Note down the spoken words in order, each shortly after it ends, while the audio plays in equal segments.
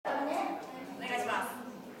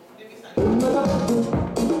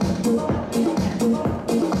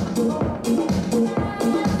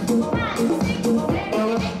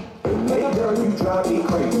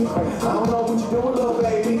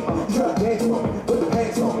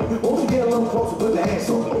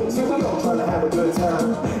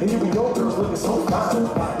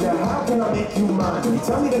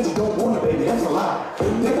Tell me that you don't want it, baby, that's a lie.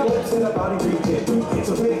 Take a lips in that body recap.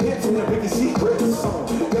 So big hips in a big secrets.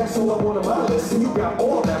 That's all I want on my list, and you got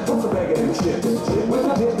all of that. Put some bag of them chips. When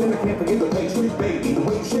I dip in, I can't forget the pastry, baby. The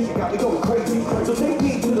way you shake it got me going crazy. So take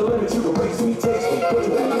me to the limit, you can race me, taste me. Put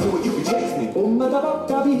your back into it, you can chase me. Come da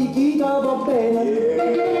porca picchita va bene.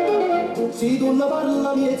 Se tu la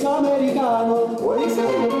parla miezza americano.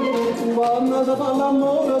 Quando si fa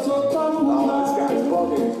l'amore sotto la luna.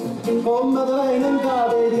 Come te viene in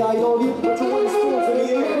cave di I love you.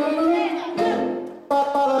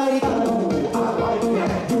 Papa l'americano. I like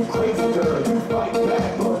that, you crazy girl, you fight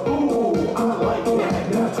back. But ooh, I like that,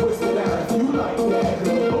 now twist it out. You like that,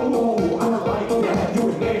 ooh, I like that. You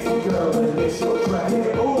a nasty girl, and it's your track.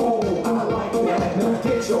 Ooh, I like that, now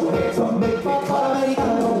get your hands up, make it clap.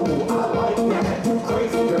 Ooh, I like that, you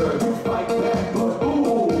crazy girl, you fight back. But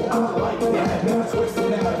ooh, I like that, now twist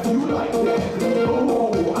it out. You like that,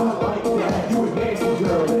 ooh, I like that. You a nasty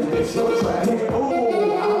girl, and it's your track. Ooh,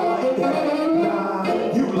 I like that, nah,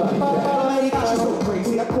 you like that. She's so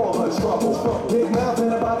crazy, I call her trouble. Big mouth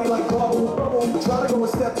and a body like bubble. Try to go a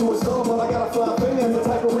step to a song, but I got a fly finger as a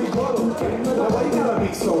type of rebuttal. Now why you gotta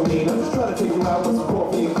be so mean? I'm just trying to take you out with some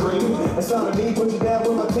coffee and cream. It's not a me, put you down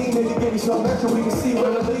with my team. Maybe give you some extra, we can see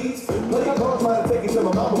where it leads. Play your cards, try to take it to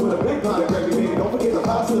my mama with a big pot of gravy, baby. Don't forget the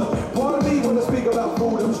pasta. Part of me when I speak about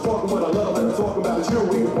food, I'm just talking what I love and I'm talking about you.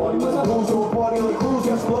 We can party with the blues or a party on the cruise.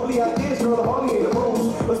 Got some lovely ideas, girl, the party ain't a bruise.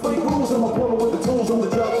 Let's play cruise, I'm a plumber with the tools on the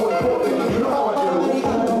job 24, baby. You know how I do.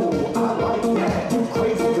 Ooh, I like that, you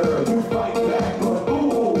crazy girl, you fight back. But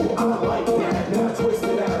ooh, I like that, now twist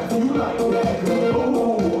it out. You like that,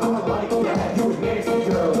 ooh, I like that. You a nasty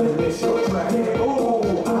girl, and it's your track.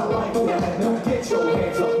 Ooh, I like that, now get your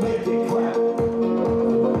hands up, make it clap.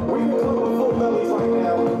 We can come with full melodies right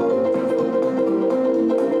now.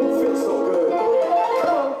 Feels so good. Come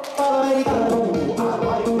on. Ooh, I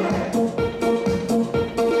like that.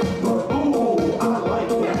 But ooh, I like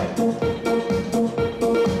that.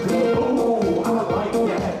 Ooh, I like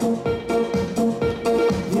that.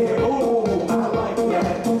 Yeah, ooh, I like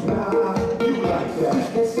that. Nah, you like that.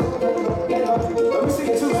 Let me see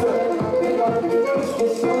it too, sir.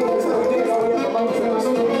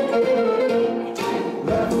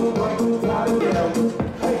 Left foot, right foot, down and down.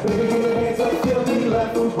 Hey, baby, get your hands up, feel me.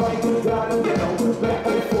 Left foot, right foot, down and down. Back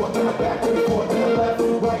and forth, now back and forth, now left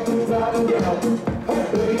foot, right foot, down and down. Hey,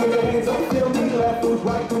 baby, get your hands up, feel me. Left foot,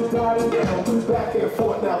 right foot, down and down. Back and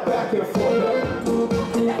forth, now back and forth.